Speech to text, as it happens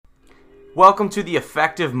Welcome to the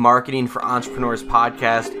Effective Marketing for Entrepreneurs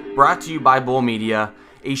podcast, brought to you by Bull Media,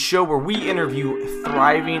 a show where we interview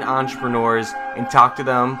thriving entrepreneurs and talk to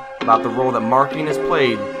them about the role that marketing has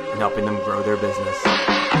played in helping them grow their business.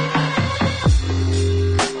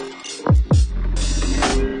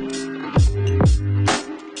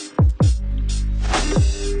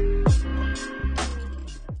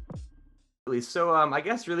 So I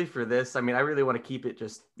guess really for this, I really want to keep it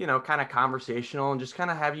just, kind of conversational and just kind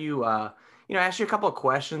of have you, ask you a couple of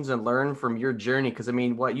questions and learn from your journey. Because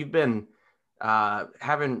what you've been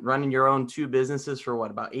running your own two businesses for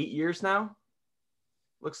about 8 years now?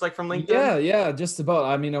 Looks like from LinkedIn. Yeah, just about.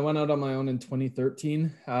 I went out on my own in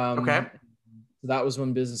 2013. Okay. So that was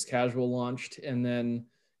when Business Casual launched. And then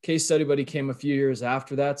Case Study Buddy came a few years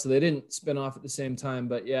after that. So they didn't spin off at the same time.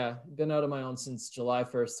 But yeah, been out on my own since July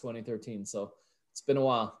 1st, 2013. So it's been a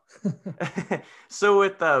while. So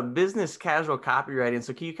with Business Casual copywriting,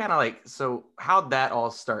 so can you kind of so how'd that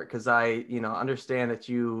all start? Because I, understand that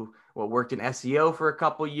you worked in SEO for a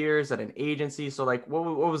couple years at an agency. So what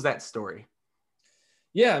was that story?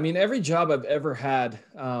 Yeah, every job I've ever had,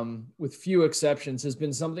 with few exceptions, has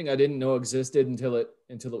been something I didn't know existed until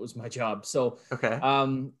it was my job. So, okay,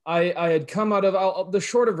 I had come out of the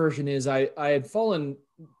shorter version is I had fallen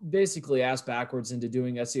basically ass backwards into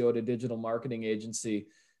doing SEO at a digital marketing agency.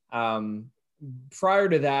 Prior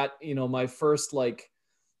to that, my first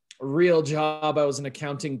real job, I was an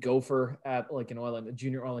accounting gopher at a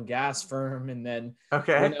junior oil and gas firm, and then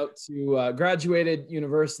went out to graduated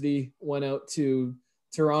university, went out to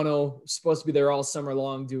Toronto, supposed to be there all summer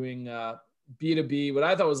long doing B2B, what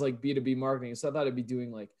I thought was B2B marketing. So I thought I'd be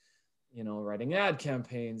doing writing ad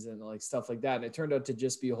campaigns and stuff like that. And it turned out to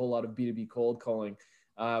just be a whole lot of B2B cold calling,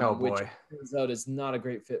 which turns out is not a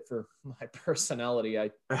great fit for my personality.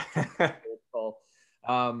 I cold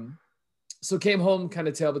call. So came home kind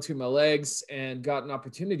of tail between my legs and got an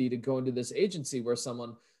opportunity to go into this agency where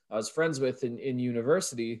someone I was friends with in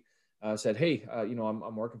university said, hey,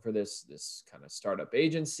 I'm working for this kind of startup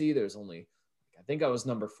agency. There's only, I think I was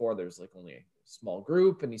number 4. There's only a small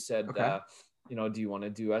group. And he said, do you want to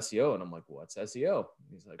do SEO? And I'm like, what's SEO? And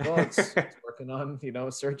he's like, well, it's working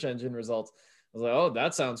on, search engine results. I was like, oh,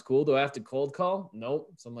 that sounds cool. Do I have to cold call?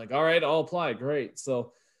 Nope. So I'm like, all right, I'll apply. Great.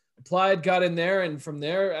 So applied, got in there. And from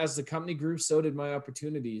there, as the company grew, so did my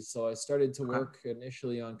opportunities. So I started to work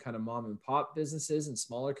initially on kind of mom and pop businesses and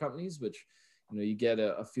smaller companies, which you get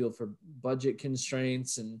a feel for budget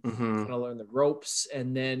constraints and kind of learn the ropes.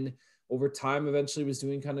 And then over time, eventually was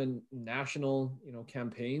doing kind of national,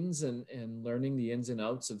 campaigns and learning the ins and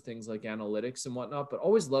outs of things like analytics and whatnot, but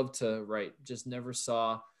always loved to write, just never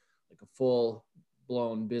saw a full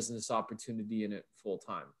blown business opportunity in it full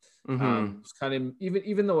time. It's kind of,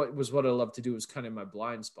 even though it was what I love to do, it was kind of my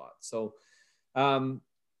blind spot. So,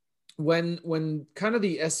 when kind of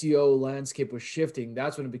the SEO landscape was shifting,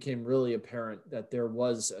 that's when it became really apparent that there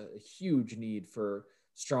was a huge need for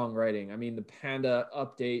strong writing. The Panda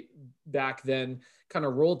update back then kind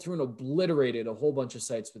of rolled through and obliterated a whole bunch of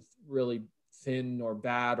sites with really thin or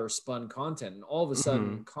bad or spun content. And all of a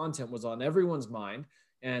sudden, content was on everyone's mind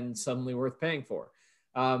and suddenly worth paying for.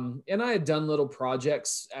 And I had done little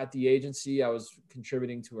projects at the agency. I was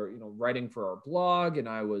contributing to our, writing for our blog, and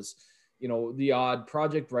I was the odd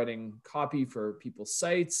project writing copy for people's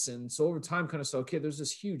sites. And so over time kind of saw, okay, there's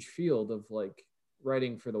this huge field of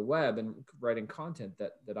writing for the web and writing content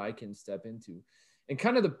that I can step into. And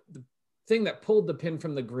kind of the thing that pulled the pin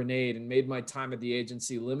from the grenade and made my time at the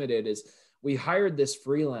agency limited is we hired this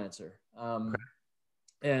freelancer.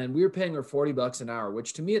 And we were paying her $40 an hour,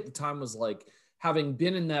 which to me at the time was having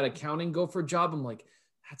been in that accounting gopher job, I'm like,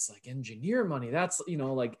 that's engineer money. That's,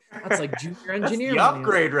 that's junior engineer that's the money.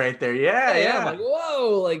 upgrade right there. Yeah. I'm like,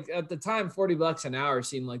 whoa, at the time, $40 an hour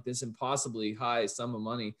seemed like this impossibly high sum of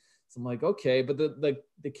money. So I'm like, okay. But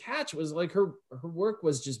the catch was her work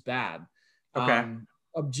was just bad.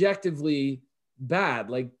 Objectively bad,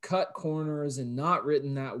 cut corners and not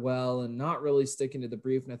written that well and not really sticking to the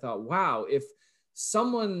brief. And I thought, wow, if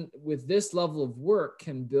someone with this level of work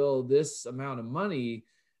can bill this amount of money,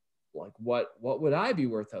 what would I be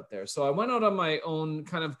worth out there? So I went out on my own,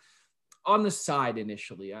 kind of on the side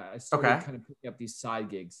initially. I started kind of picking up these side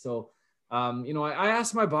gigs. So, I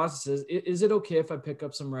asked my boss, is it okay if I pick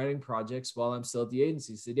up some writing projects while I'm still at the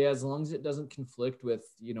agency? He said, yeah, as long as it doesn't conflict with,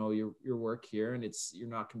 your work here and you're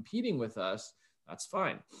not competing with us, that's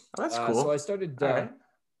fine. Oh, that's cool. So I started,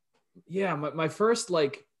 my first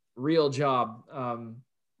real job.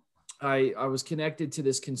 I was connected to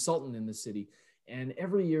this consultant in the city. And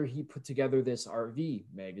every year he put together this RV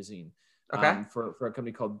magazine for a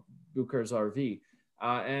company called Bucher's RV.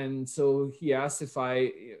 And so he asked if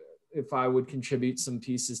I if I would contribute some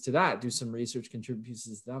pieces to that, do some research, contribute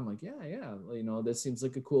pieces to that. I'm like, yeah, this seems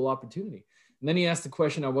like a cool opportunity. And then he asked the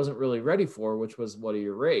question I wasn't really ready for, which was, what are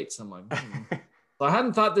your rates? I'm like, So I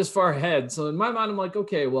hadn't thought this far ahead. So in my mind, I'm like,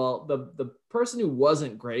 okay, well, the person who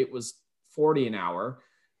wasn't great was 40 an hour.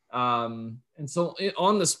 And so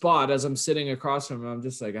on the spot, as I'm sitting across from him, I'm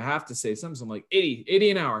just like, I have to say something. So I'm like,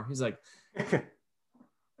 80 an hour. He's like, all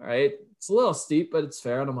right, it's a little steep, but it's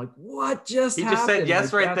fair. And I'm like, what just happened? He just said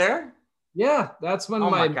yes, like, right there. Yeah. That's when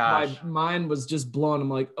my mind was just blown. I'm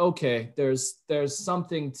like, okay, there's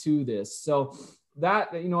something to this. So that,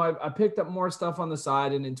 I picked up more stuff on the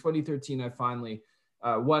side. And in 2013, I finally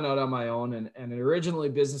went out on my own, and originally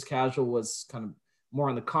Business Casual was kind of more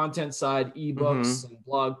on the content side, ebooks and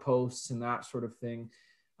blog posts and that sort of thing.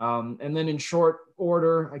 And then in short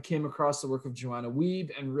order, I came across the work of Joanna Wiebe,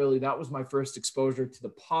 and really that was my first exposure to the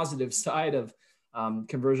positive side of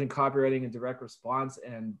conversion copywriting and direct response,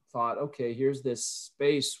 and thought, okay, here's this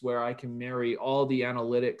space where I can marry all the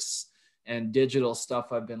analytics and digital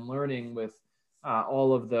stuff I've been learning with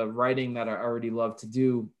all of the writing that I already love to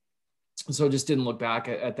do. So just didn't look back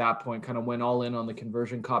at that point, kind of went all in on the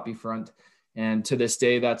conversion copy front. And to this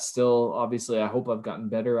day, that's still, obviously, I hope I've gotten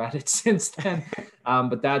better at it since then.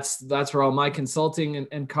 But that's where all my consulting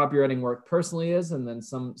and copywriting work personally is. And then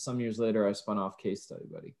some years later, I spun off Case Study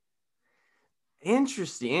Buddy.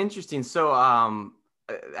 Interesting. So,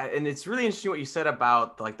 and it's really interesting what you said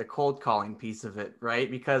about like the cold calling piece of it,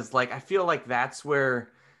 right? Because like, I feel like that's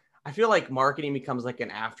where I feel like marketing becomes like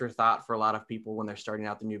an afterthought for a lot of people when they're starting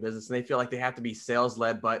out the new business, and they feel like they have to be sales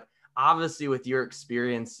led. But obviously with your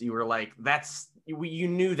experience, you were like, you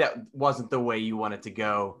knew that wasn't the way you wanted to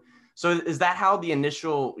go. So is that how the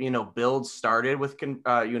initial, build started with,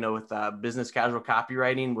 Business Casual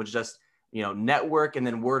copywriting, was just, network and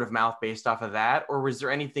then word of mouth based off of that? Or was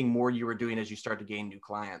there anything more you were doing as you started to gain new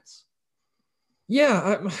clients?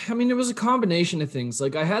 Yeah, I mean, it was a combination of things.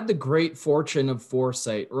 Like I had the great fortune of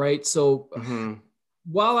foresight, right? So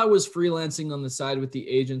while I was freelancing on the side with the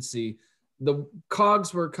agency, the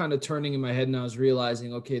cogs were kind of turning in my head, and I was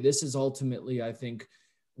realizing, okay, this is ultimately, I think,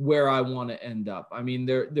 where I want to end up. I mean,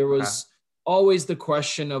 there was always the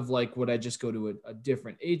question of like, would I just go to a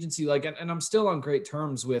different agency? Like, and I'm still on great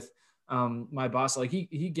terms with my boss. Like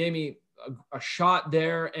he gave me a shot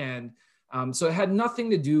there. And so it had nothing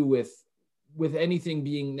to do with anything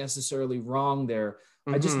being necessarily wrong there.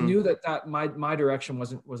 I just knew that my direction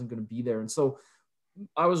wasn't going to be there. And so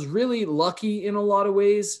I was really lucky in a lot of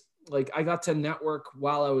ways. Like I got to network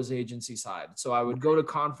while I was agency side. So I would go to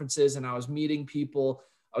conferences and I was meeting people.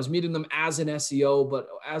 I was meeting them as an SEO, but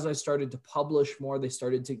as I started to publish more, they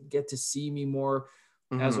started to get to see me more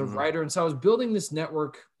as a writer. And so I was building this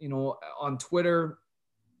network, on Twitter.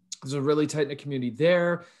 There's a really tight-knit community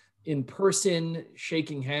there, in person,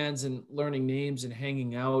 shaking hands and learning names and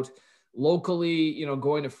hanging out. Locally,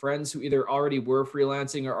 going to friends who either already were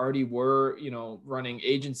freelancing or already were, running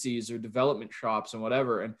agencies or development shops and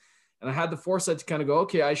whatever. And I had the foresight to kind of go,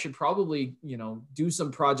 okay, I should probably, do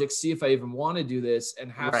some projects, see if I even want to do this,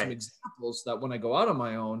 and have some examples that when I go out on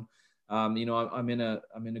my own, I'm in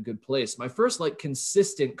a good place. My first like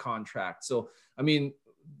consistent contract. So, I mean,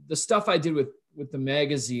 the stuff I did with the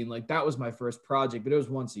magazine, like that was my first project, but it was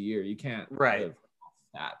once a year. You can't live off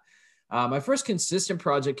that. My first consistent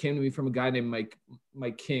project came to me from a guy named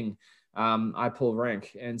Mike King. I pull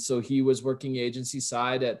rank. And so he was working agency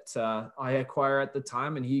side at iAcquire at the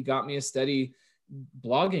time, and he got me a steady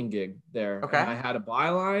blogging gig there. Okay. And I had a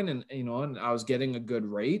byline, and and I was getting a good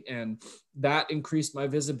rate, and that increased my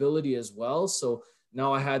visibility as well. So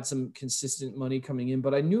now I had some consistent money coming in,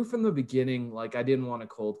 but I knew from the beginning, like I didn't want to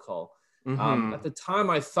cold call. At the time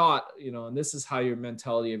I thought, and this is how your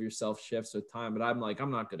mentality of yourself shifts with time, but I'm like,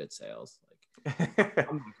 I'm not good at sales. Like I'm not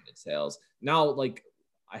good at sales. Now, like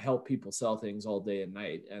I help people sell things all day and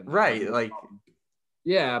night. And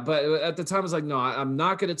yeah, but at the time I was like, no, I'm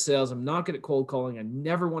not good at sales. I'm not good at cold calling. I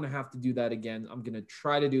never want to have to do that again. I'm going to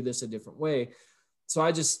try to do this a different way. So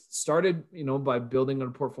I just started, by building on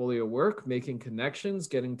a portfolio of work, making connections,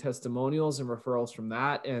 getting testimonials and referrals from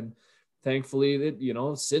that. And thankfully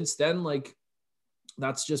that, since then, like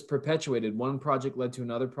that's just perpetuated. One project led to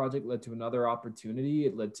another project, led to another opportunity.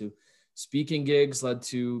 It led to speaking gigs, led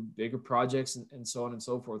to bigger projects, and so on and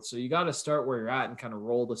so forth. So you got to start where you're at and kind of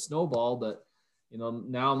roll the snowball. But,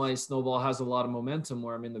 now my snowball has a lot of momentum,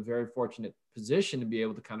 where I'm in the very fortunate position to be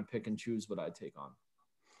able to kind of pick and choose what I take on.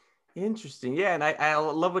 Interesting. Yeah. And I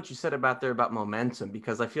love what you said about momentum,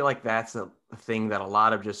 because I feel like that's a thing that a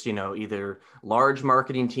lot of just, either large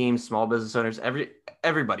marketing teams, small business owners,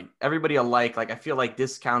 everybody alike, like I feel like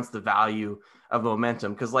discounts the value of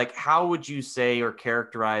momentum. Cause like, how would you say or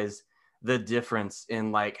characterize the difference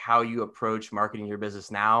in like how you approach marketing your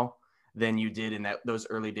business now than you did in those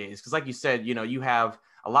early days? Because like you said, you know, you have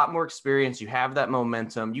a lot more experience, you have that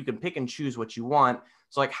momentum, you can pick and choose what you want.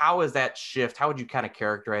 So like, how is that shift? How would you kind of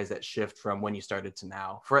characterize that shift from when you started to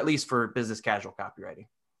now, for at least for business casual copywriting?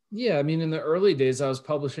 Yeah, I mean, in the early days, I was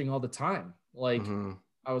publishing all the time. Like, Mm-hmm.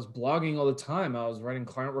 I was blogging all the time. I was writing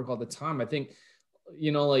client work all the time. I think,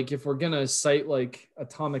 you know, like if we're gonna cite like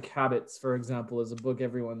Atomic Habits, for example, as a book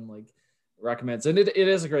everyone like recommends, and it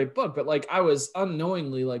is a great book, but like I was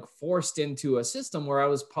unknowingly like forced into a system where I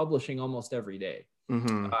was publishing almost every day.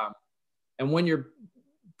 Mm-hmm. And when you're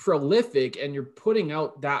prolific and you're putting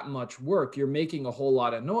out that much work, you're making a whole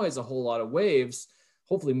lot of noise, a whole lot of waves,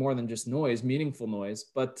 hopefully more than just noise, meaningful noise.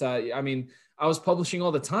 But I mean, I was publishing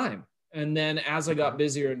all the time. And then as I got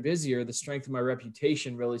busier and busier, the strength of my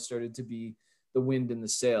reputation really started to be the wind in the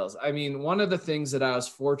sails. I mean, one of the things that I was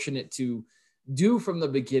fortunate to do from the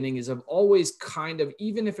beginning is I've always kind of,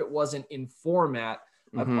 even if it wasn't in format,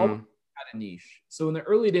 I've always Mm-hmm. had a niche. So in the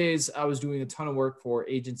early days, I was doing a ton of work for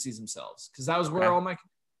agencies themselves because that was where Okay. all my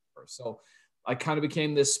were. So I kind of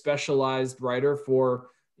became this specialized writer for,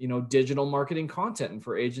 you know, digital marketing content and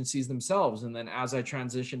for agencies themselves. And then as I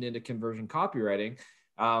transitioned into conversion copywriting,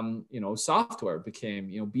 you know, software became,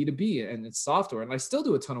 you know, B2B and it's software. And I still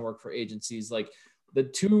do a ton of work for agencies. Like the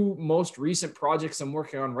two most recent projects I'm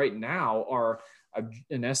working on right now are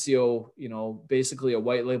an SEO, you know, basically a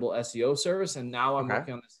white label SEO service. And now I'm Okay.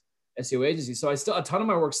 working on this SEO agency. So I still, a ton of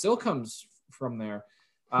my work still comes from there.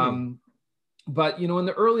 Hmm. But, you know, in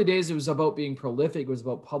the early days, it was about being prolific. It was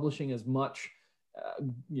about publishing as much,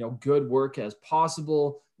 you know, good work as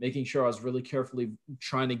possible, making sure I was really carefully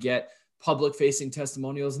trying to get public facing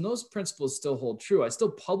testimonials. And those principles still hold true. I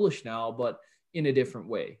still publish now, but in a different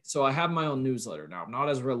way. So I have my own newsletter now. I'm not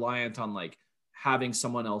as reliant on like having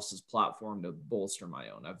someone else's platform to bolster my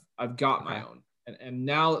own. I've got my Okay. own. And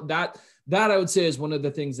now that I would say is one of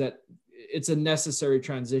the things that it's a necessary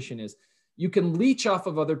transition is you can leech off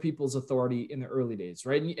of other people's authority in the early days,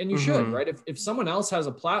 right? And you should, Mm-hmm. right? If someone else has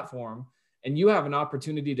a platform and you have an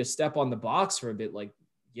opportunity to step on the box for a bit, like,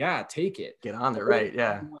 yeah, take it. Get on But there, don't right?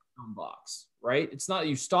 Yeah. have your own box, right? It's not that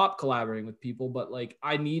you stop collaborating with people, but like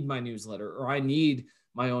I need my newsletter or I need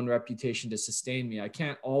my own reputation to sustain me. I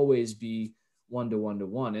can't always be one to one to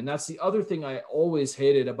one. And that's the other thing I always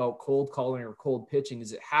hated about cold calling or cold pitching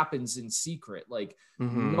is it happens in secret. Like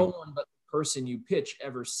Mm-hmm. no one but the person you pitch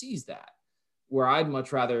ever sees that. Where I'd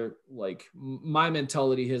much rather, like, my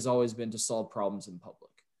mentality has always been to solve problems in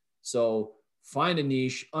public. So find a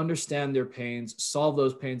niche, understand their pains, solve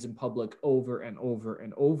those pains in public over and over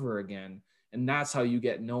and over again. And that's how you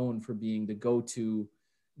get known for being the go-to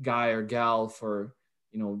guy or gal for,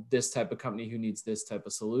 you know, this type of company who needs this type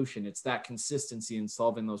of solution. It's that consistency in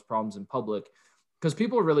solving those problems in public because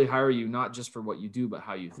people really hire you not just for what you do, but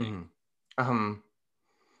how you think. Mm-hmm. Um,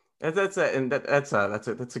 that's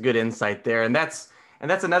a good insight there, and that's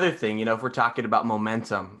another thing. You know, if we're talking about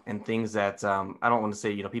momentum and things that I don't want to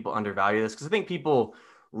say, you know, people undervalue this because I think people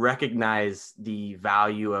recognize the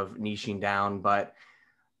value of niching down. But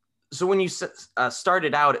so when you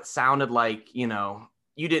started out, it sounded like, you know,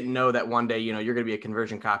 you didn't know that one day, you know, you're going to be a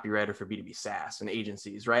conversion copywriter for B2B SaaS and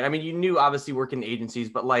agencies, right? I mean, you knew obviously working in agencies,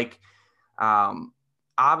 but like um,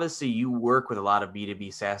 obviously you work with a lot of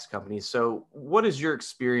B2B SaaS companies. So what is your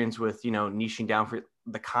experience with, you know, niching down for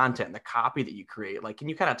the content, the copy that you create? Like, can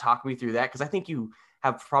you kind of talk me through that? Because I think you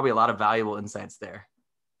have probably a lot of valuable insights there.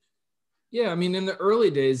 Yeah, I mean, in the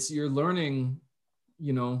early days, you're learning,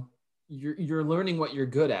 you know, you're learning what you're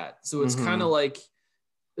good at. So it's kind of Mm-hmm. like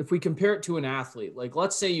if we compare it to an athlete, like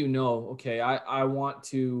let's say you know, okay, I want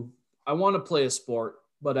to play a sport,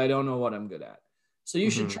 but I don't know what I'm good at. So you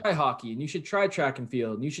should Mm-hmm. try hockey and you should try track and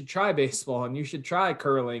field and you should try baseball and you should try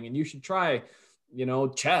curling and you should try, you know,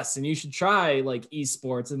 chess and you should try like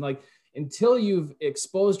esports and like until you've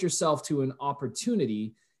exposed yourself to an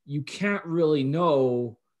opportunity, you can't really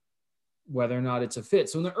know whether or not it's a fit.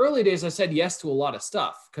 So in the early days, I said yes to a lot of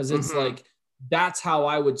stuff because it's Mm-hmm. like that's how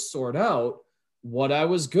I would sort out what I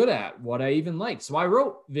was good at, what I even liked. So I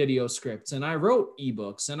wrote video scripts and I wrote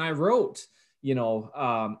ebooks and I wrote, you know,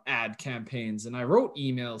 ad campaigns and I wrote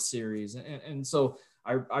email series. And so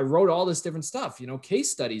I wrote all this different stuff, you know,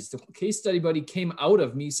 case studies. The case study buddy came out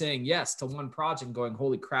of me saying yes to one project and going,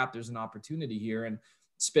 holy crap, there's an opportunity here and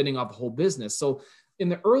spinning up a whole business. So in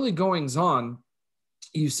the early goings on,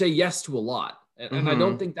 you say yes to a lot. And I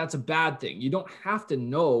don't Mm-hmm. think that's a bad thing. You don't have to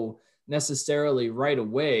know necessarily right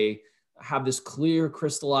away, have this clear,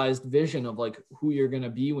 crystallized vision of like who you're going to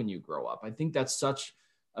be when you grow up. I think that's such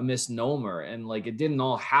a misnomer. And like it didn't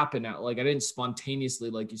all happen at like I didn't spontaneously,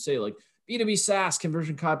 like you say, like B2B SaaS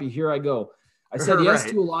conversion copy. Here I go. I said yes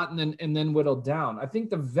Right. to a lot and then whittled down. I think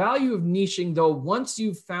the value of niching, though, once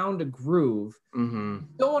you've found a groove, Mm-hmm.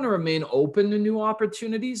 you don't want to remain open to new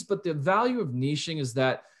opportunities, but the value of niching is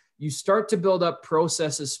that you start to build up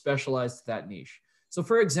processes specialized to that niche. So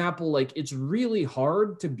for example, like it's really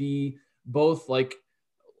hard to be both like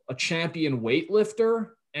a champion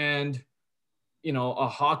weightlifter and, you know, a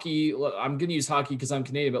hockey, I'm going to use hockey because I'm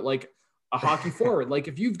Canadian, but like a hockey forward. Like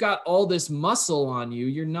if you've got all this muscle on you,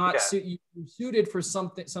 you're not Yeah. you're suited for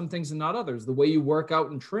something, some things and not others. The way you work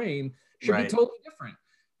out and train should be Right. totally different.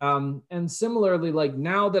 And similarly, like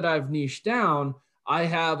now that I've niched down, I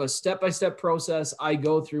have a step-by-step process I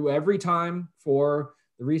go through every time for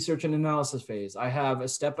the research and analysis phase. I have a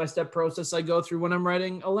step-by-step process I go through when I'm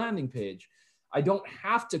writing a landing page. I don't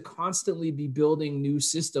have to constantly be building new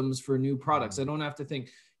systems for new products. I don't have to think,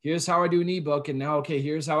 here's how I do an ebook, and now, okay,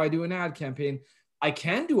 here's how I do an ad campaign. I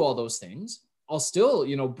can do all those things. I'll still,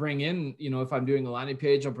 you know, bring in, you know, if I'm doing a landing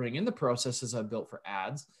page, I'll bring in the processes I built for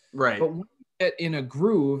ads. Right. But when you get in a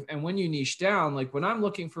groove and when you niche down, like when I'm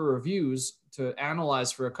looking for reviews to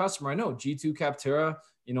analyze for a customer, I know G2 Capterra,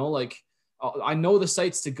 you know, like I know the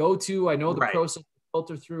sites to go to, I know the Right. process to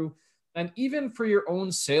filter through. And even for your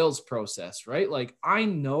own sales process, right? Like I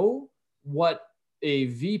know what a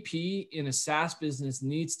VP in a SaaS business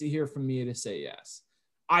needs to hear from me to say yes.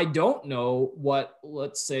 I don't know what,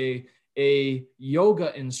 let's say, a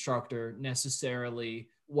yoga instructor necessarily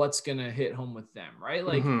what's going to hit home with them, right?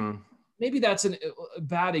 Like Mm-hmm. maybe that's a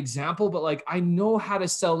bad example, but like I know how to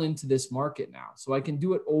sell into this market now. So I can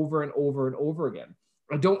do it over and over and over again.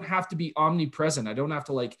 I don't have to be omnipresent. I don't have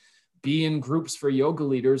to like be in groups for yoga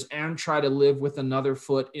leaders and try to live with another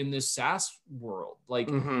foot in this SaaS world. Like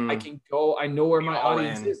I Mm-hmm. can go, I know where Be my all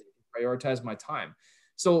audience in. is, prioritize my time.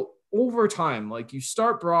 So over time, like you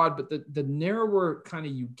start broad, but the narrower kind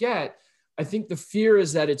of you get, I think the fear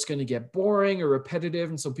is that it's going to get boring or repetitive.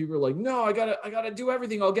 And so people are like, no, I gotta do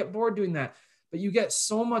everything. I'll get bored doing that. But you get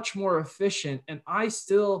so much more efficient. And I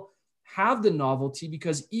still have the novelty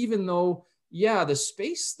because even though, yeah, the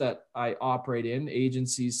space that I operate in,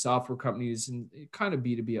 agencies, software companies, and kind of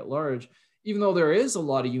B2B at large, even though there is a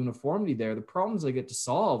lot of uniformity there, the problems I get to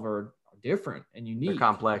solve are different and They're unique,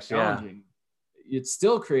 complex. Yeah. challenging. It's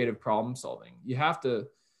still creative problem solving. You have to,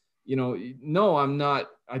 you know, no,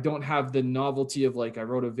 I don't have the novelty of like I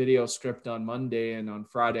wrote a video script on Monday and on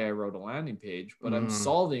Friday I wrote a landing page, but I'm Mm-hmm.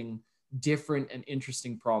 solving different and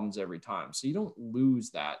interesting problems every time. So you don't lose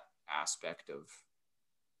that aspect of,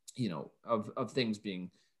 you know, of things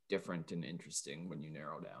being different and interesting when you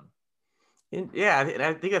narrow down. Yeah,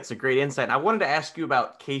 I think that's a great insight. I wanted to ask you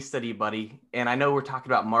about Case Study Buddy, and I know we're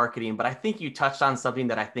talking about marketing, but I think you touched on something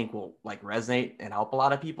that I think will like resonate and help a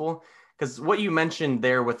lot of people. Because what you mentioned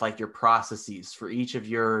there with like your processes for each of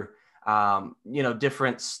your, you know,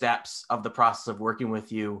 different steps of the process of working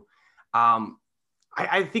with you, um,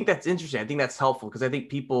 I think that's interesting. I think that's helpful because I think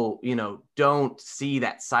people, you know, don't see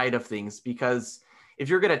that side of things because if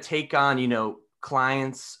you're going to take on, you know,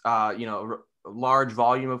 clients, you know, large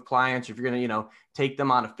volume of clients, if you're going to, you know, take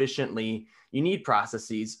them on efficiently, you need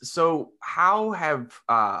processes. So how have,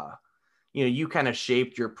 you know, you kind of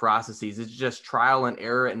shaped your processes? It's just trial and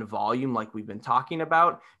error and volume like we've been talking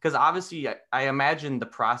about? Because obviously I imagine the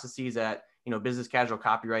processes at, you know, business casual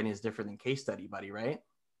copywriting is different than Case Study Buddy, right?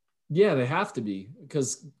 Yeah, they have to be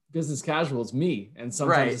because business casual is me and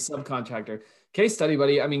sometimes Right. a subcontractor. Case Study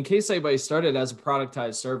Buddy, I mean, Case Study Buddy started as a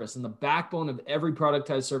productized service, and the backbone of every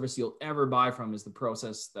productized service you'll ever buy from is the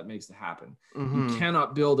process that makes it happen. You Mm-hmm.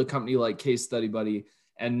 cannot build a company like Case Study Buddy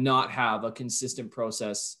and not have a consistent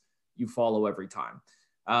process you follow every time.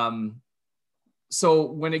 So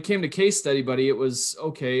when it came to Case Study Buddy, it was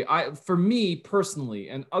okay. For me personally,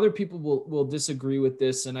 and other people will disagree with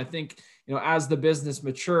this, and I think, you know, as the business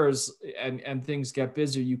matures and things get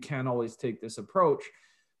busier, you can't always take this approach.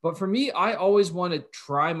 But for me, I always want to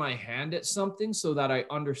try my hand at something so that I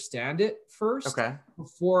understand it first Okay.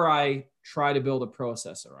 before I try to build a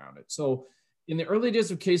process around it. So in the early days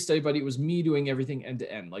of Case Study Buddy, it was me doing everything end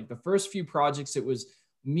to end. Like the first few projects, it was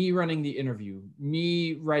me running the interview,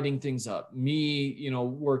 me writing things up, me, you know,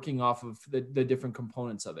 working off of the different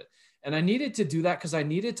components of it. And I needed to do that because I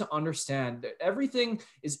needed to understand that everything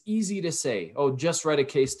is easy to say. Oh, just write a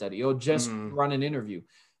case study. Oh, just Mm-hmm. run an interview.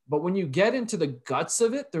 But when you get into the guts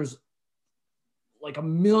of it, there's like a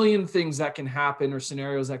million things that can happen or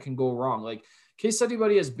scenarios that can go wrong. Like Case Study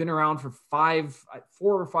Buddy has been around for 4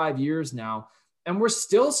 or 5 years now, and we're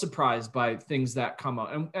still surprised by things that come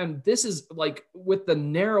out. And this is like with the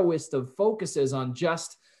narrowest of focuses on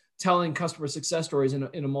just telling customer success stories in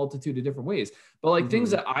a multitude of different ways. But like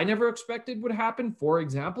things that I never expected would happen, for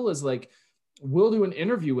example, is like, we'll do an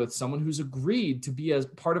interview with someone who's agreed to be as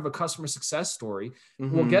part of a customer success story.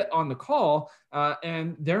 We'll get on the call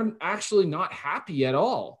and they're actually not happy at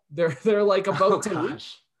all. They're like about to leave,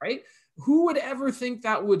 right? Who would ever think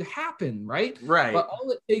that would happen, right? Right. But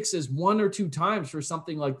all it takes is 1 or 2 times for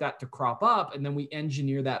something like that to crop up, and then we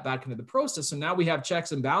engineer that back into the process. So now we have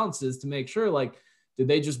checks and balances to make sure, like, did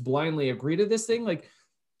they just blindly agree to this thing? Like,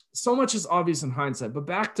 so much is obvious in hindsight. But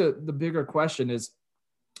back to the bigger question is,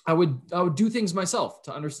 I would do things myself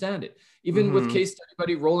to understand it. Even with Case Study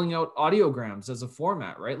Buddy rolling out audiograms as a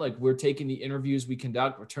format, right? Like, we're taking the interviews we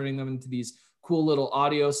conduct, we're turning them into these cool little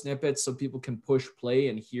audio snippets so people can push play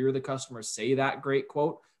and hear the customer say that great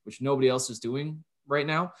quote, which nobody else is doing right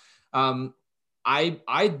now.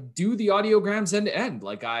 I do the audiograms end to end.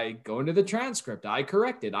 Like, I go into the transcript, I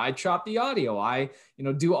correct it, I chop the audio, I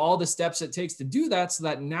do all the steps it takes to do that, so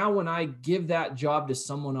that now when I give that job to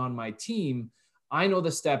someone on my team, I know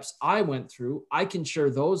the steps I went through, I can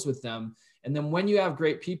share those with them. And then when you have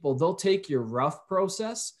great people, they'll take your rough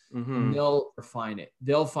process and they'll refine it.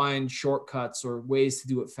 They'll find shortcuts or ways to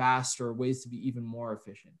do it faster, or ways to be even more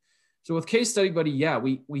efficient. So with Case Study Buddy, yeah,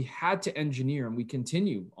 we had to engineer, and we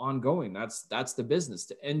continue ongoing. That's the business,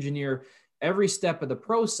 to engineer every step of the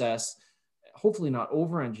process, hopefully not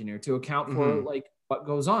over-engineer, to account for like what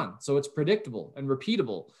goes on. So it's predictable and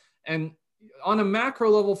repeatable. And on a macro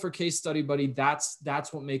level for Case Study Buddy, that's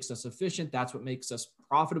what makes us efficient. That's what makes us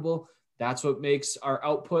profitable. That's what makes our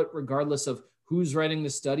output, regardless of who's writing the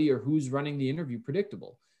study or who's running the interview,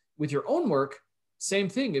 predictable. With your own work, same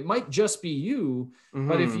thing. It might just be you,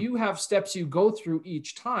 but if you have steps you go through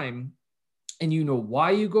each time, and you know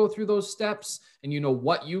why you go through those steps, and you know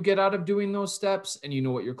what you get out of doing those steps, and you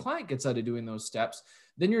know what your client gets out of doing those steps,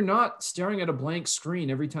 then you're not staring at a blank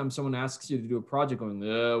screen every time someone asks you to do a project going,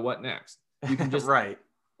 what next? You can just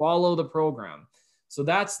follow the program. So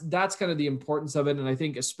that's kind of the importance of it. And I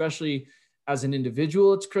think especially as an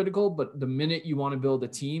individual, it's critical, but the minute you want to build a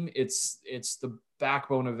team, it's the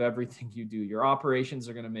backbone of everything you do. Your operations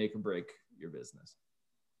are going to make or break your business.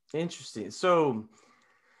 Interesting. So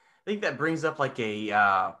I think that brings up like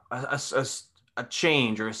a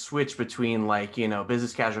change or a switch between, like,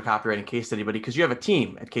 business casual copywriting, Case Study Buddy, because you have a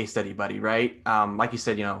team at Case Study Buddy, right? Like you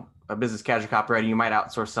said, a business casual copywriting, you might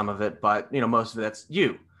outsource some of it, but most of it, that's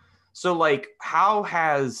you. So like, how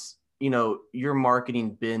has, your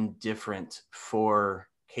marketing been different for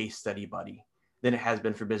Case Study Buddy than it has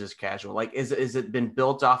been for business casual? Like, is it been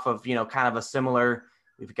built off of, kind of a similar,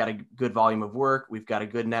 we've got a good volume of work, we've got a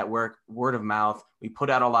good network, word of mouth, we put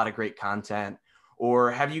out a lot of great content, or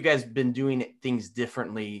have you guys been doing things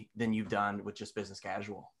differently than you've done with just business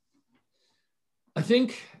casual? I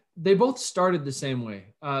think they both started the same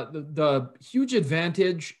way. The huge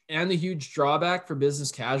advantage and the huge drawback for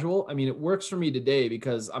business casual, I mean, it works for me today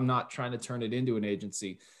because I'm not trying to turn it into an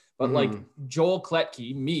agency. But like Joel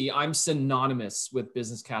Kletke, me, I'm synonymous with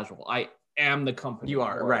business casual. I am the company. You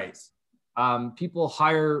are, right. People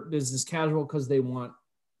hire business casual because they want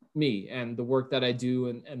me and the work that I do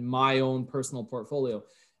and my own personal portfolio.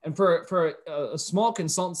 And for a small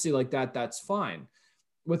consultancy like that, that's fine.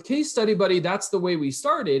 With Case Study Buddy, that's the way we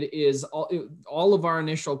started. Is all of our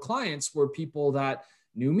initial clients were people that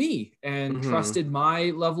knew me and trusted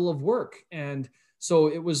my level of work. And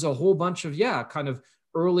so it was a whole bunch of, kind of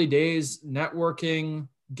early days networking,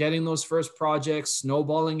 getting those first projects,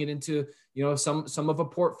 snowballing it into, some of a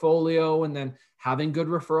portfolio, and then having good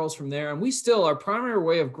referrals from there. And our primary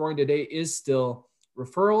way of growing today is still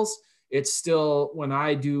referrals. It's still when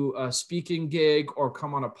I do a speaking gig or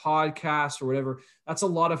come on a podcast or whatever, that's a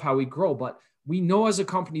lot of how we grow. But we know as a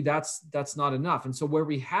company, that's not enough. And so where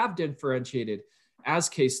we have differentiated as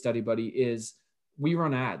Case Study Buddy is we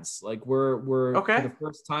run ads. Like we're okay. For the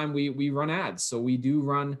first time we run ads. So we do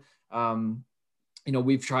run,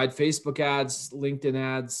 we've tried Facebook ads, LinkedIn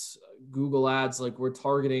ads, Google ads, like we're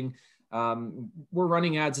targeting. We're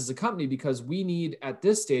running ads as a company because at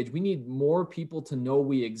this stage, we need more people to know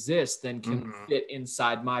we exist than can fit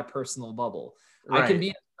inside my personal bubble. Right. I can be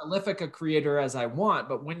as prolific a creator as I want,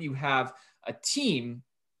 but when you have a team,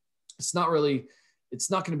 it's not going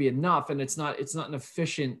to be enough. And it's not an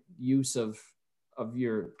efficient use of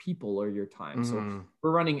your people or your time. So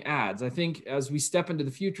we're running ads. I think as we step into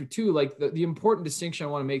the future too, like the important distinction I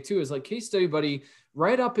want to make too is like Case Study Buddy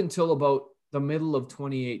right up until about the middle of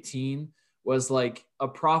 2018 was like a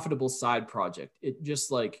profitable side project. It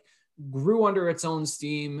just like grew under its own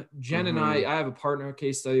steam. Jen and I have a partner,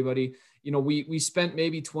 Case Study Buddy. We spent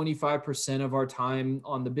maybe 25% of our time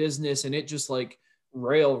on the business, and it just like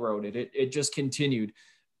railroaded. It just continued.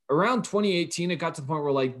 around 2018, it got to the point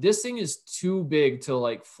where like this thing is too big to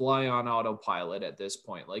like fly on autopilot at this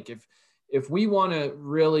point. Like if we want to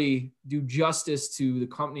really do justice to the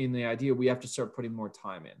company and the idea, we have to start putting more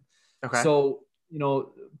time in. Okay. So, you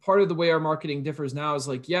know, part of the way our marketing differs now is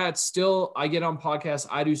like, yeah, it's still, I get on podcasts,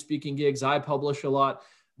 I do speaking gigs, I publish a lot,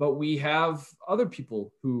 but we have other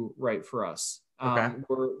people who write for us. Okay.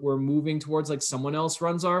 We're moving towards like someone else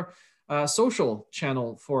runs our social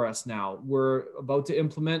channel for us now. We're about to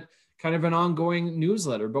implement kind of an ongoing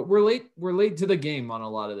newsletter, but we're late to the game on a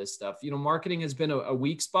lot of this stuff. You know, marketing has been a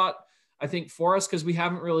weak spot, I think, for us because we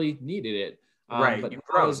haven't really needed it. Right. But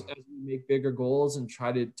now as we make bigger goals and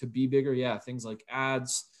try to be bigger, yeah, things like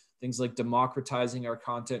ads, things like democratizing our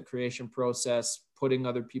content creation process, putting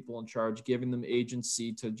other people in charge, giving them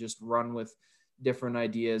agency to just run with different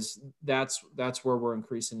ideas. That's where we're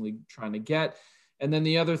increasingly trying to get. And then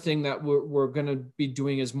the other thing that we're going to be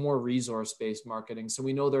doing is more resource-based marketing. So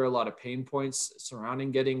we know there are a lot of pain points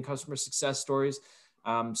surrounding getting customer success stories.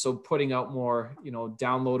 So putting out more, you know,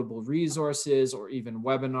 downloadable resources or even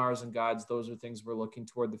webinars and guides, those are things we're looking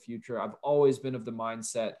toward the future. I've always been of the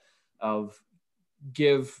mindset of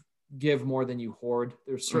give more than you hoard.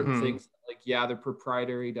 There's certain things like, yeah, they're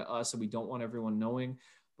proprietary to us and we don't want everyone knowing.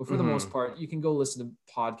 But for the most part, you can go listen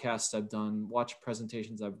to podcasts I've done, watch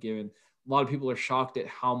presentations I've given. A lot of people are shocked at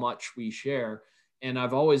how much we share. And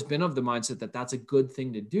I've always been of the mindset that that's a good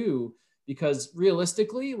thing to do because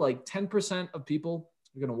realistically, like 10% of people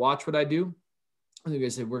are going to watch what I do. And they're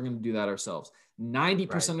going to say, we're going to do that ourselves.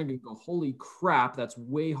 90% are going to go, holy crap, that's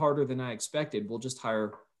way harder than I expected. We'll just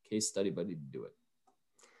hire Case Study Buddy to do it.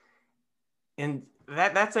 And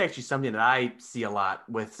that's actually something that I see a lot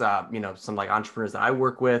with, you know, some like entrepreneurs that I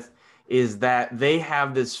work with is that they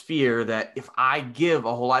have this fear that if I give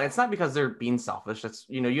a whole lot, it's not because they're being selfish. That's,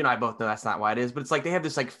 you know, you and I both know that's not why it is, but it's like they have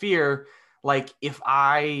this like fear, like if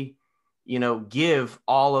I, you know, give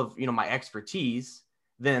all of, you know, my expertise,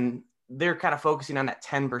 then they're kind of focusing on that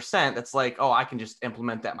 10% that's like, oh, I can just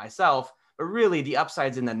implement that myself. But really the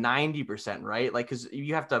upside's in the 90%, right? Like, because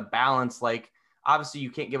you have to balance, like, obviously you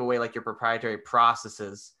can't give away like your proprietary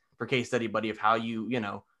processes for Case Study Buddy of how you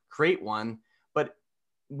know, create one. But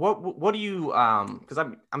what do you, because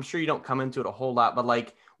I'm sure you don't come into it a whole lot, but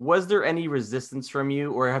like, was there any resistance from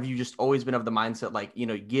you, or have you just always been of the mindset, like, you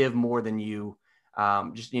know, give more than you,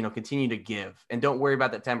 just, you know, continue to give and don't worry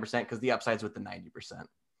about that 10% because the upside's with the 90%?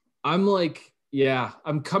 I'm like, yeah,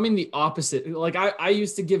 I'm coming the opposite. Like I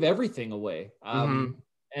used to give everything away.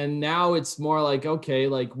 And now it's more like, okay,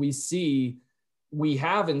 like we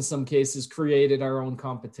have in some cases created our own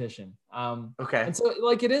competition. Okay. And so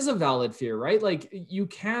like, it is a valid fear, right? Like you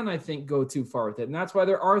can, I think, go too far with it. And that's why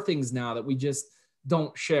there are things now that we just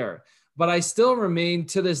don't share, but I still remain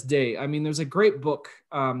to this day. I mean, there's a great book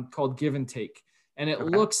called Give and Take, and it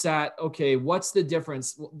looks at, okay, what's the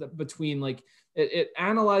difference between like, it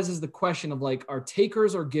analyzes the question of like, are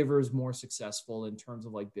takers or givers more successful in terms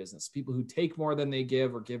of like business? People who take more than they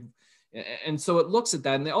give or give. And so it looks at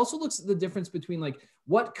that. And it also looks at the difference between like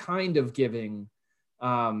what kind of giving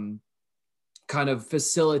kind of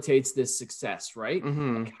facilitates this success, right? Like,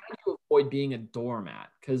 how do you avoid being a doormat?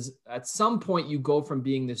 Because at some point you go from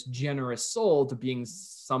being this generous soul to being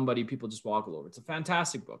somebody people just walk all over. It's a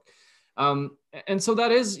fantastic book. And so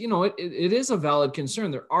that is, you know, it is a valid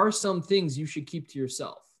concern. There are some things you should keep to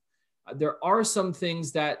yourself. There are some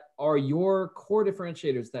things that are your core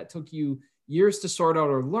differentiators that took you years to sort out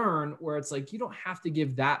or learn, where it's like, you don't have to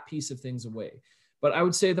give that piece of things away. But I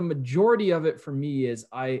would say the majority of it for me is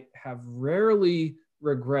I have rarely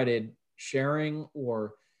regretted sharing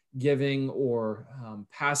or giving or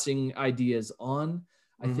passing ideas on.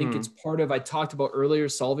 I think it's part of, I talked about earlier,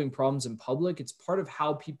 solving problems in public. It's part of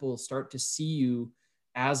how people start to see you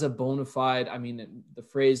as a bona fide, I mean, the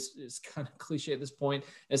phrase is kind of cliche at this point.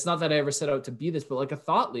 It's not that I ever set out to be this, but like a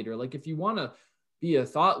thought leader. Like if you want to be a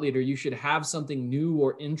thought leader, you should have something new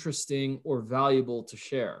or interesting or valuable to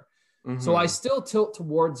share. So I still tilt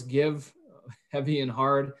towards give heavy and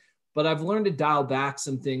hard, but I've learned to dial back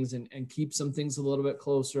some things and keep some things a little bit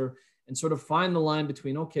closer and sort of find the line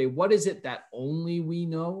between, okay, what is it that only we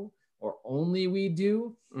know or only we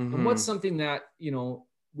do? And what's something that, you know,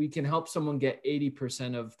 we can help someone get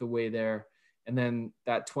 80% of the way there. And then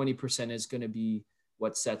that 20% is going to be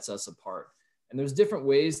what sets us apart. And there's different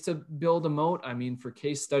ways to build a moat. I mean, for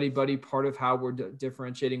Case Study Buddy, part of how we're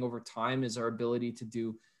differentiating over time is our ability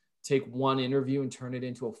to take one interview and turn it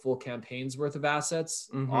into a full campaign's worth of assets,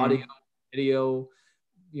 audio, video,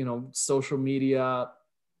 you know, social media,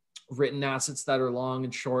 written assets that are long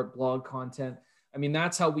and short, blog content. I mean,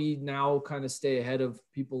 that's how we now kind of stay ahead of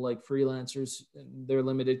people like freelancers and their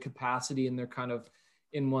limited capacity and their kind of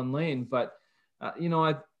in one lane. But I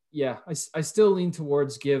still lean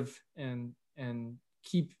towards give and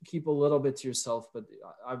keep a little bit to yourself. But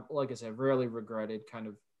like I said, I've rarely regretted kind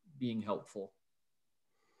of being helpful.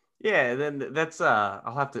 Yeah, then that's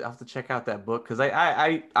I'll have to check out that book because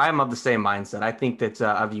I'm of the same mindset. I think that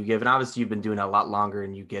of you give, and obviously you've been doing it a lot longer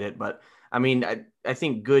and you get it, but I mean I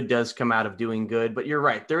think good does come out of doing good, but you're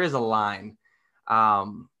right, there is a line.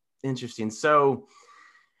 Interesting. So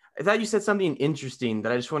I thought you said something interesting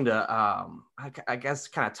that I just wanted to I guess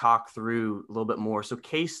kind of talk through a little bit more. So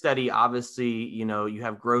case study, obviously, you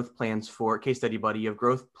have growth plans for case study, buddy. You have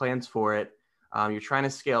growth plans for it. You're trying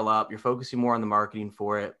to scale up. You're focusing more on the marketing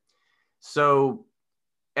for it. So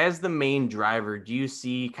as the main driver, do you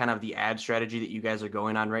see kind of the ad strategy that you guys are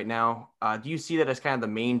going on right now? Do you see that as kind of the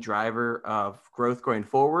main driver of growth going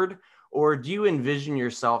forward? Or do you envision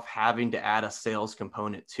yourself having to add a sales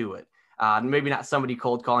component to it? Maybe not somebody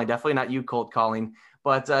cold calling, definitely not you cold calling,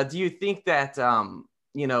 but do you think that,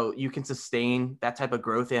 you can sustain that type of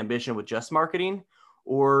growth ambition with just marketing,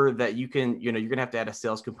 or that you can, you're going to have to add a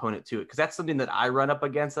sales component to it? Because that's something that I run up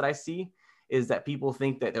against that I see is that people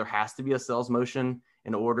think that there has to be a sales motion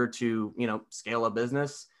in order to, scale a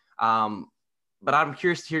business. But I'm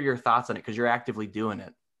curious to hear your thoughts on it because you're actively doing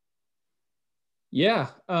it. Yeah.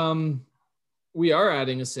 We are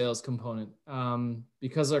adding a sales component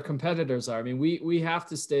because our competitors are. I mean, we have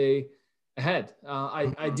to stay ahead.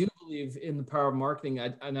 I do believe in the power of marketing,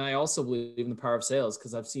 and I also believe in the power of sales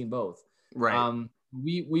because I've seen both. Right.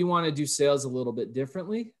 We want to do sales a little bit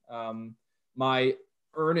differently. My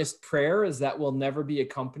earnest prayer is that we'll never be a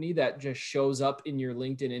company that just shows up in your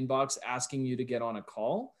LinkedIn inbox asking you to get on a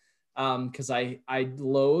call. Because I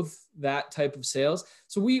loathe that type of sales.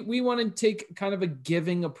 So we want to take kind of a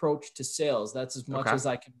giving approach to sales. That's as much as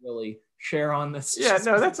I can really share on this. Yeah,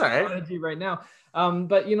 no, that's all right. Right now.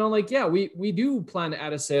 But we do plan to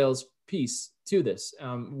add a sales piece to this.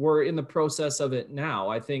 We're in the process of it now.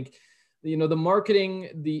 I think, the marketing,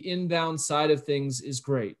 the inbound side of things is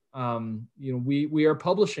great. We are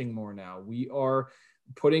publishing more now. We are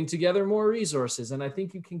putting together more resources. And I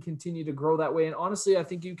think you can continue to grow that way. And honestly, I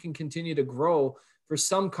think you can continue to grow for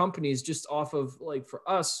some companies just off of, like, for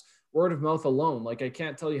us, word of mouth alone. Like, I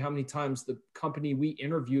can't tell you how many times the company we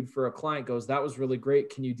interviewed for a client goes, that was really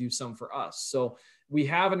great. Can you do some for us? So we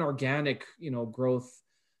have an organic, growth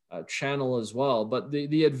channel as well. But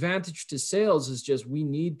the advantage to sales is just, we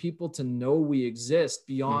need people to know we exist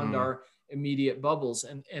beyond our immediate bubbles.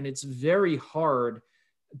 And it's very hard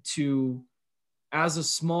to, as a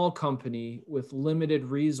small company with limited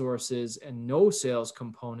resources and no sales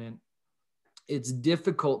component, it's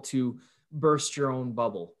difficult to burst your own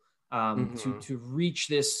bubble, to reach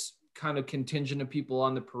this kind of contingent of people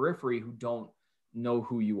on the periphery who don't know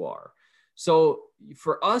who you are. So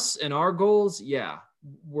for us and our goals,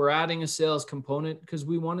 we're adding a sales component because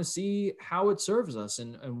we want to see how it serves us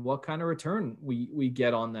and what kind of return we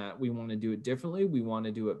get on that. We want to do it differently. We want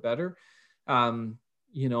to do it better.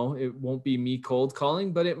 It won't be me cold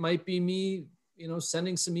calling, but it might be me,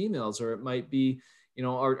 sending some emails, or it might be,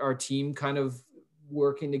 our team kind of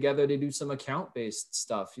working together to do some account-based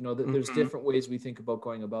stuff. There's different ways we think about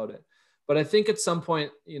going about it. But I think at some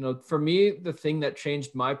point, for me, the thing that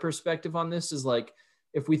changed my perspective on this is, like,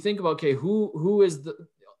 if we think about, okay, who is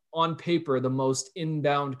on paper the most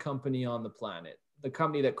inbound company on the planet? The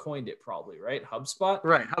company that coined it, probably, right? HubSpot.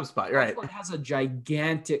 Right. HubSpot. Right. HubSpot has a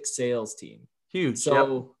gigantic sales team. Huge.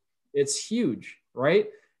 So it's huge, right?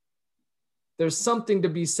 There's something to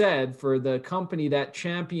be said for the company that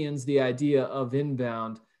champions the idea of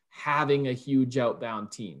inbound having a huge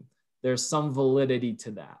outbound team. There's some validity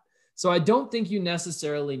to that. So I don't think you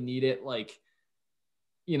necessarily need it, like,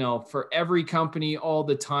 for every company all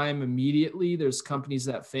the time immediately. There's companies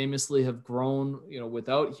that famously have grown,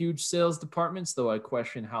 without huge sales departments, though I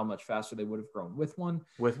question how much faster they would have grown with one.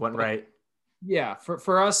 Right. Yeah,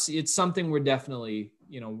 for us, it's something we're definitely,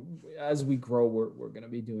 as we grow, we're going to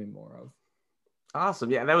be doing more of.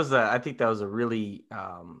 Awesome. Yeah, I think that was a really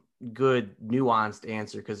good nuanced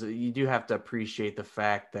answer, because you do have to appreciate the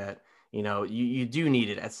fact that, you do need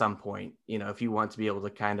it at some point, if you want to be able to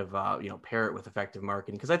kind of, pair it with effective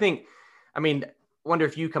marketing. Because wonder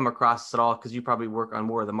if you come across this at all, because you probably work on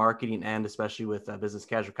more of the marketing end, especially with business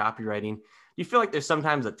casual copywriting. Do you feel like there's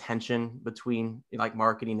sometimes a tension between, like,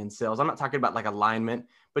 marketing and sales? I'm not talking about like alignment,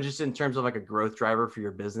 but just in terms of like a growth driver for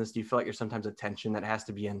your business. Do you feel like there's sometimes a tension that has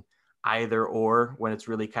to be in either or, when it's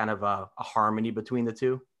really kind of a harmony between the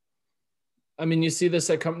two? You see this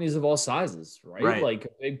at companies of all sizes, right? Like, a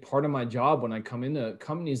big part of my job when I come into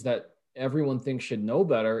companies that everyone thinks should know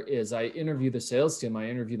better is I interview the sales team, I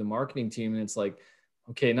interview the marketing team, and it's like,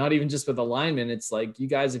 Okay, not even just with alignment. It's like if you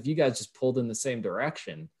guys just pulled in the same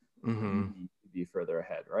direction, you'd be further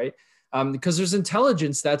ahead, right? Because there's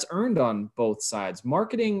intelligence that's earned on both sides.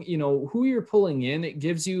 Marketing, who you're pulling in, it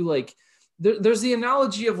gives you like, there's the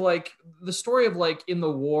analogy of like the story of like in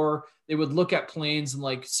the war, they would look at planes and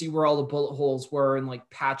like see where all the bullet holes were and like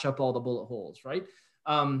patch up all the bullet holes, right?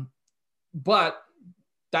 But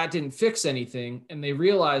that didn't fix anything. And they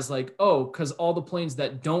realized like, oh, because all the planes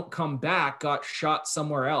that don't come back got shot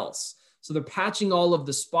somewhere else. So they're patching all of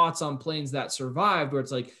the spots on planes that survived where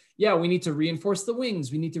it's like, yeah, we need to reinforce the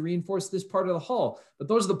wings. We need to reinforce this part of the hull. But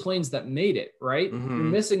those are the planes that made it, right? You're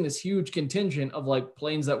missing this huge contingent of like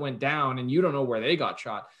planes that went down and you don't know where they got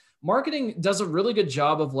shot. Marketing does a really good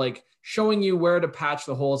job of like showing you where to patch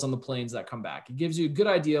the holes on the planes that come back. It gives you a good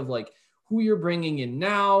idea of like who you're bringing in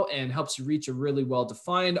now and helps you reach a really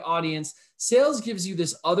well-defined audience. Sales gives you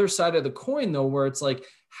this other side of the coin though, where it's like,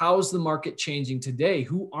 how's the market changing today?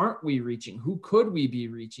 Who aren't we reaching? Who could we be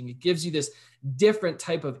reaching? It gives you this different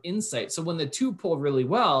type of insight. So when the two pull really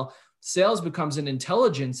well, sales becomes an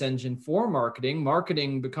intelligence engine for marketing.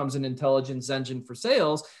 Marketing becomes an intelligence engine for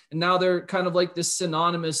sales. And now they're kind of like this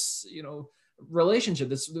synonymous,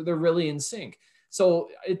 relationship. They're really in sync. So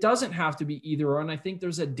it doesn't have to be either or. And I think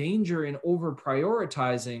there's a danger in over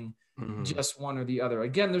prioritizing just one or the other.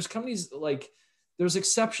 Again, there's companies like, there's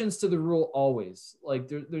exceptions to the rule always. Like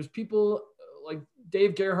there's people like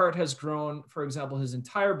Dave Gerhardt has grown, for example, his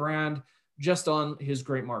entire brand just on his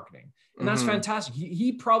great marketing. And that's fantastic.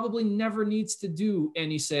 He probably never needs to do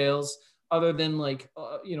any sales other than like,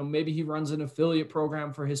 maybe he runs an affiliate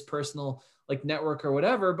program for his personal like network or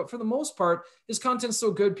whatever. But for the most part, his content's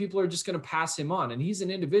so good, people are just going to pass him on. And he's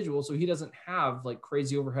an individual, so he doesn't have like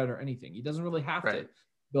crazy overhead or anything. He doesn't really have to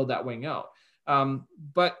build that wing out.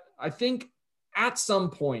 But I think at some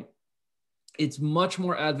point, it's much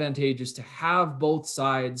more advantageous to have both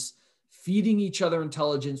sides feeding each other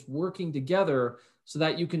intelligence, working together so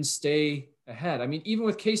that you can stay ahead. I mean, even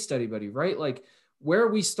with Case Study Buddy, right? Like where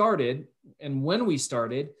we started and when we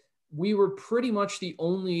started, we were pretty much the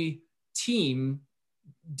only team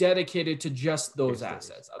dedicated to just those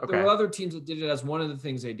assets. Okay. There were other teams that did it as one of the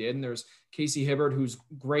things they did. And there's Casey Hibbard, who's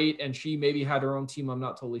great. And she maybe had her own team. I'm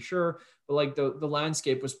not totally sure, but like the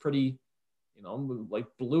landscape was pretty, like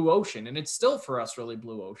blue ocean. And it's still for us really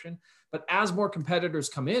blue ocean. But as more competitors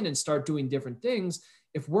come in and start doing different things,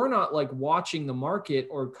 if we're not like watching the market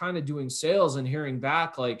or kind of doing sales and hearing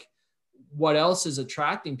back, like what else is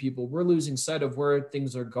attracting people, we're losing sight of where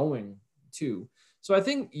things are going to. So I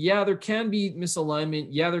think, yeah, there can be misalignment.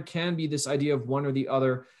 Yeah, there can be this idea of one or the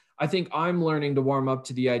other. I think I'm learning to warm up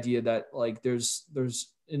to the idea that like there's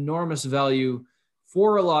enormous value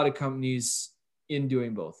for a lot of companies in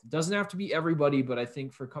doing both. It doesn't have to be everybody, but I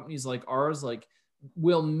think for companies like ours, like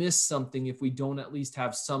we'll miss something if we don't at least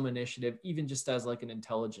have some initiative, even just as like an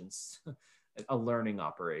intelligence, a learning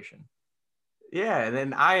operation. Yeah. And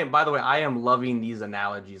then by the way, I am loving these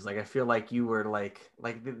analogies. Like, I feel like you were like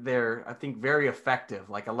they're, I think, very effective.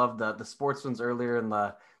 Like I love the sports ones earlier and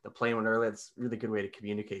the plane one earlier. It's a really good way to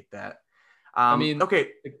communicate that. Okay.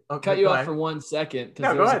 I'll cut you off for 1 second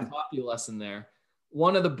because there's a copy lesson there.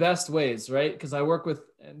 One of the best ways, right? Because I work with,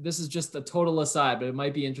 this is just a total aside, but it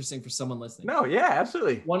might be interesting for someone listening. No, yeah,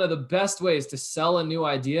 absolutely. One of the best ways to sell a new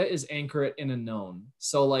idea is anchor it in a known.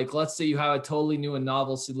 So like, let's say you have a totally new and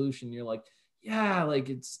novel solution. You're like, yeah, like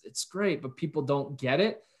it's great, but people don't get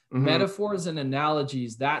it. Metaphors and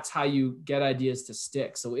analogies, that's how you get ideas to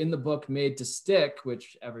stick. So in the book Made to Stick,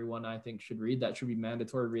 which everyone I think should read, that should be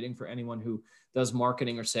mandatory reading for anyone who does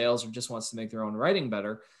marketing or sales or just wants to make their own writing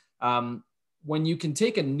better. When you can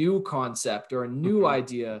take a new concept or a new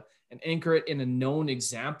idea and anchor it in a known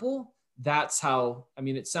example, that's how, I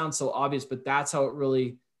mean, it sounds so obvious, but that's how it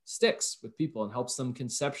really sticks with people and helps them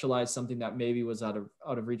conceptualize something that maybe was out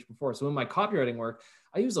of reach before. So in my copywriting work,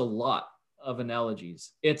 I use a lot of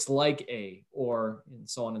analogies. It's like or and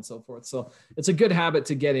so on and so forth. So it's a good habit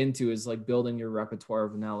to get into, is like building your repertoire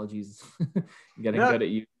of analogies, getting good at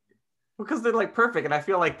you. Because they're like perfect. And I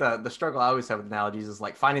feel like the struggle I always have with analogies is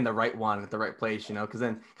like finding the right one at the right place, because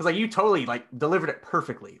like you totally like delivered it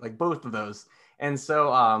perfectly, like both of those. And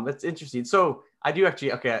so that's interesting. So I do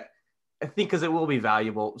actually, okay, I think because it will be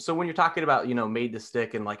valuable. So when you're talking about, made to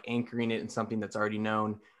stick and like anchoring it in something that's already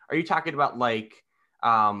known, are you talking about like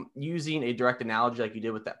using a direct analogy like you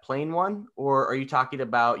did with that plane one? Or are you talking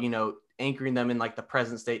about, anchoring them in like the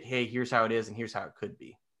present state? Hey, here's how it is and here's how it could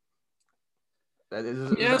be.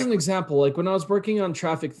 As an example, like when I was working on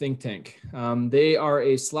Traffic Think Tank, they are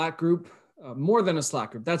a Slack group, more than a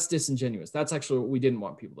Slack group. That's disingenuous. That's actually what we didn't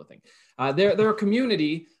want people to think. They're a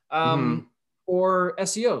community for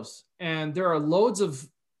SEOs. And there are loads of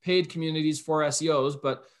paid communities for SEOs,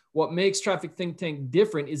 but what makes Traffic Think Tank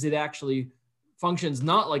different is it actually functions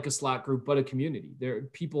not like a Slack group, but a community. There,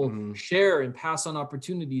 people share and pass on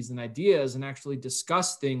opportunities and ideas and actually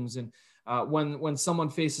discuss things. And when someone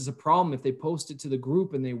faces a problem, if they post it to the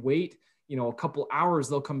group and they wait, a couple hours,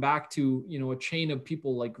 they'll come back to, a chain of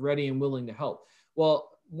people like ready and willing to help. Well,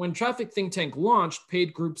 when Traffic Think Tank launched,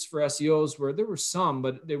 paid groups for SEOs where there were some,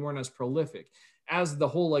 but they weren't as prolific. As the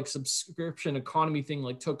whole like subscription economy thing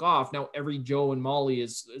like took off, now every Joe and Molly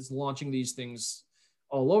is launching these things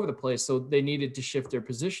all over the place. So they needed to shift their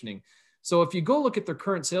positioning. So if you go look at their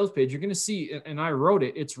current sales page, you're going to see, and I wrote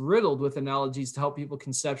it, it's riddled with analogies to help people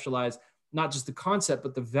conceptualize not just the concept,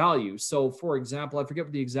 but the value. So for example, I forget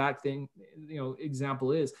what the exact thing,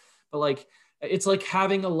 example is, but like, it's like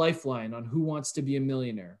having a lifeline on Who Wants to Be a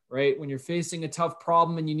Millionaire, right? When you're facing a tough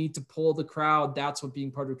problem and you need to pull the crowd, that's what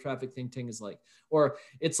being part of Traffic Think Tank is like. Or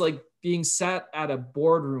it's like being sat at a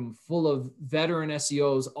boardroom full of veteran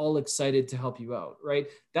SEOs all excited to help you out, right?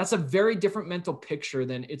 That's a very different mental picture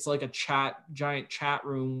than it's like a giant chat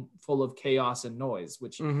room full of chaos and noise,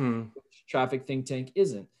 which Traffic Think Tank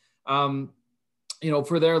isn't.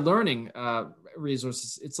 For their learning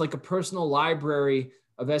resources, it's like a personal library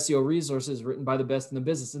of SEO resources written by the best in the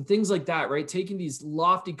business and things like that, right? Taking these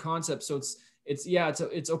lofty concepts. So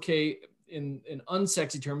it's okay in an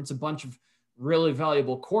unsexy term. It's a bunch of really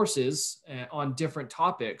valuable courses on different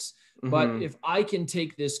topics. But if I can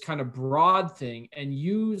take this kind of broad thing and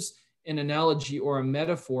use an analogy or a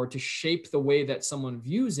metaphor to shape the way that someone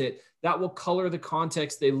views it, that will color the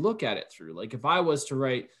context they look at it through. Like if I was to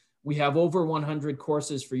write, we have over 100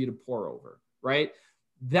 courses for you to pour over, right?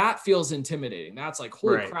 That feels intimidating. That's like,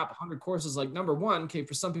 holy crap, 100 courses. Like number one, okay,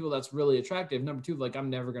 for some people that's really attractive. Number two, like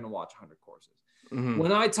I'm never going to watch 100 courses.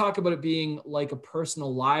 When I talk about it being like a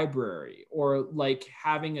personal library or like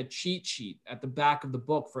having a cheat sheet at the back of the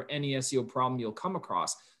book for any SEO problem you'll come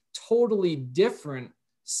across, totally different,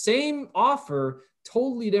 same offer,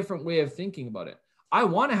 totally different way of thinking about it. I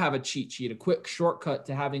want to have a cheat sheet, a quick shortcut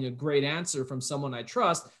to having a great answer from someone I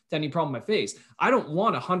trust to any problem I face. I don't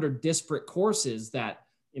want 100 disparate courses that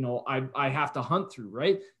I have to hunt through,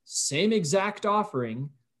 right? Same exact offering,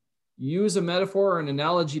 use a metaphor or an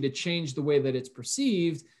analogy to change the way that it's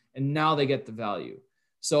perceived, and now they get the value.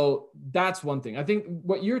 So that's one thing. I think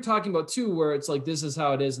what you're talking about too, where it's like, this is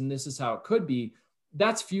how it is and this is how it could be,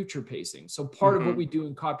 that's future pacing. So part of what we do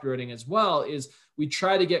in copywriting as well is we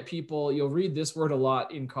try to get people, you'll read this word a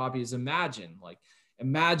lot in copy, is imagine,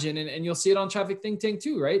 and you'll see it on Traffic Think Tank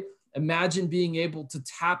too, right? Imagine being able to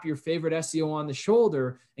tap your favorite SEO on the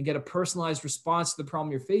shoulder and get a personalized response to the problem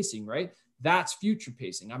you're facing, right? That's future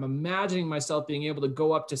pacing. I'm imagining myself being able to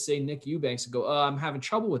go up to, say, Nick Eubanks and go, I'm having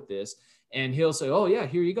trouble with this. And he'll say, oh yeah,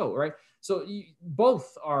 here you go, right? So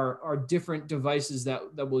both are different devices that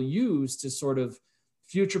we'll use to sort of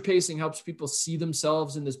future pacing helps people see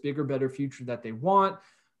themselves in this bigger, better future that they want.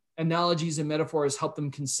 Analogies and metaphors help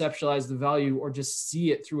them conceptualize the value or just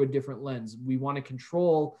see it through a different lens. We want to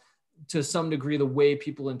control to some degree the way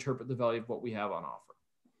people interpret the value of what we have on offer.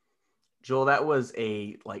 Joel, that was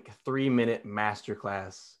a 3-minute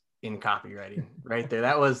masterclass in copywriting right there.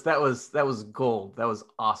 That was gold. That was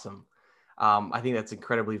awesome. I think that's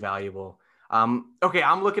incredibly valuable. Okay,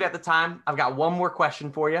 I'm looking at the time. I've got one more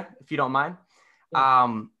question for you, if you don't mind.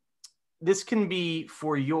 This can be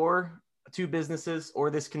for your two businesses, or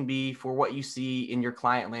this can be for what you see in your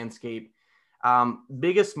client landscape.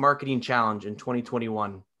 Biggest marketing challenge in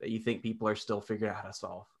 2021 that you think people are still figuring out how to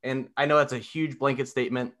solve? And I know that's a huge blanket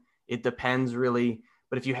statement. It depends really,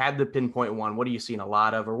 but if you had to pinpoint one, what are you seeing a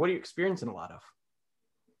lot of, or what are you experiencing a lot of?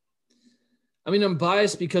 I mean, I'm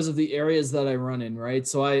biased because of the areas that I run in, right?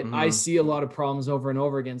 So I see a lot of problems over and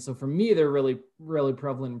over again. So for me, they're really, really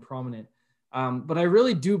prevalent and prominent. But I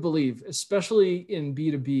really do believe, especially in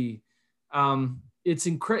B2B,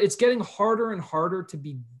 it's getting harder and harder to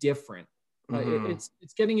be different.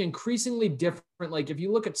 It's getting increasingly different. Like if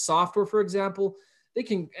you look at software, for example,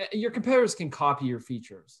 your competitors can copy your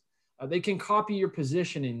features. They can copy your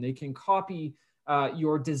positioning. They can copy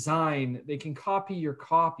your design. They can copy your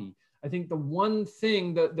copy. I think the one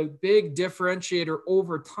thing that the big differentiator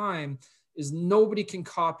over time is nobody can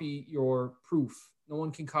copy your proof. No one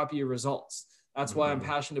can copy your results. That's why I'm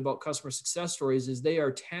passionate about customer success stories, is they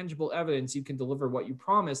are tangible evidence you can deliver what you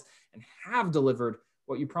promised and have delivered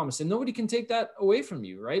what you promised. And nobody can take that away from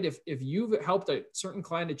you, right? If you've helped a certain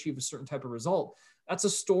client achieve a certain type of result, that's a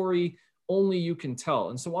story only you can tell.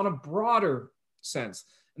 And so on a broader sense,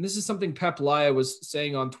 and this is something Pep Laia was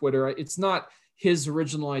saying on Twitter, it's not his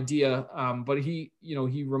original idea, but he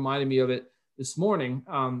reminded me of it this morning.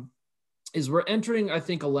 is we're entering, I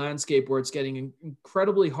think, a landscape where it's getting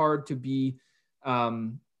incredibly hard to be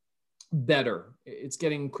better. It's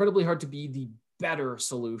getting incredibly hard to be the better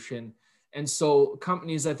solution. And so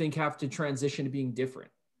companies, I think, have to transition to being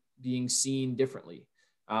different, being seen differently.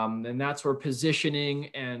 And that's where positioning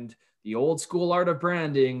and the old school art of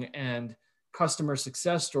branding and customer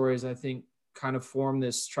success stories, I think, kind of form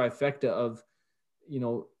this trifecta of,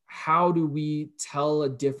 how do we tell a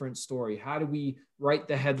different story? How do we write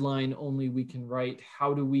the headline only we can write?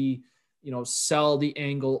 How do we, sell the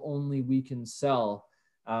angle only we can sell?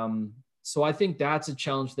 So I think that's a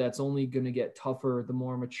challenge that's only going to get tougher the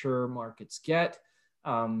more mature markets get.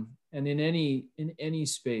 And in any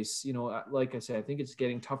space, like I said, I think it's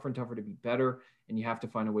getting tougher and tougher to be better, and you have to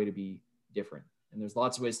find a way to be different. And there's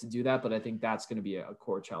lots of ways to do that, but I think that's going to be a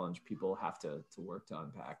core challenge people have to work to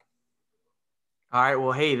unpack. All right.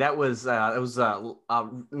 Well, hey, that was a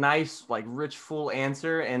nice, rich, full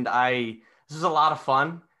answer. And this is a lot of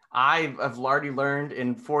fun. I've already learned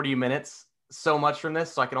in 40 minutes so much from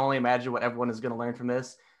this. So I can only imagine what everyone is going to learn from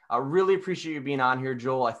this. I really appreciate you being on here,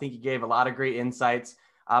 Joel. I think you gave a lot of great insights.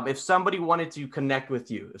 If somebody wanted to connect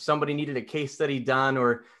with you, if somebody needed a case study done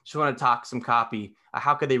or just want to talk some copy,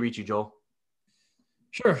 how could they reach you, Joel?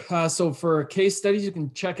 Sure. So for case studies, you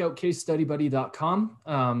can check out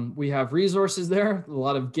casestudybuddy.com. We have resources there. A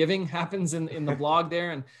lot of giving happens in the blog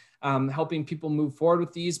there, and helping people move forward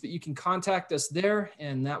with these, but you can contact us there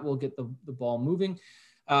and that will get the ball moving.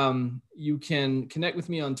 You can connect with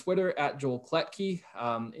me on Twitter at Joel Kletke.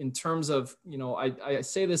 In terms of, I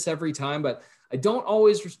say this every time, but I don't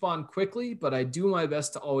always respond quickly, but I do my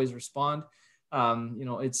best to always respond.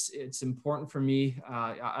 It's important for me.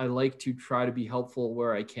 I like to try to be helpful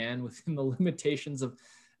where I can within the limitations of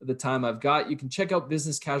the time I've got. You can check out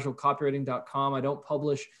businesscasualcopywriting.com. I don't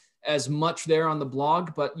publish as much there on the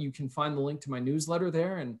blog, but you can find the link to my newsletter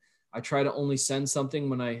there. And I try to only send something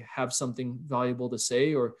when I have something valuable to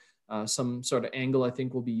say, or some sort of angle I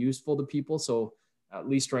think will be useful to people. So at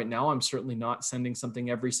least right now, I'm certainly not sending something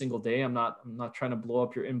every single day. I'm not trying to blow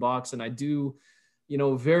up your inbox, and I do,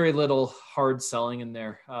 very little hard selling in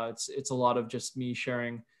there. It's a lot of just me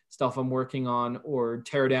sharing stuff I'm working on, or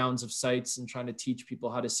tear downs of sites and trying to teach people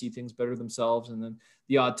how to see things better themselves. And then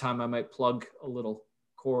the odd time I might plug a little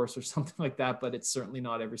course or something like that, but it's certainly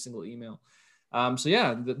not every single email. So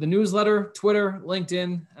yeah, the newsletter, Twitter,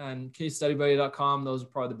 LinkedIn, and casestudybuddy.com. Those are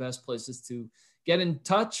probably the best places to get in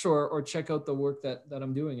touch or check out the work that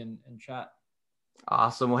I'm doing and chat.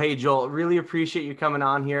 Awesome. Well, hey, Joel, really appreciate you coming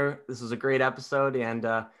on here. This was a great episode, and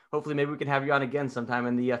hopefully maybe we can have you on again sometime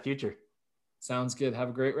in the future. Sounds good. Have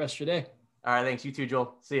a great rest of your day. All right. Thanks. You too,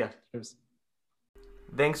 Joel. See ya. Cheers.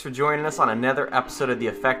 Thanks for joining us on another episode of the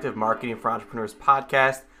Effective Marketing for Entrepreneurs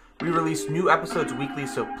podcast. We release new episodes weekly,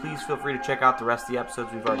 so please feel free to check out the rest of the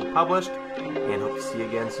episodes we've already published, and hope to see you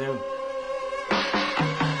again soon.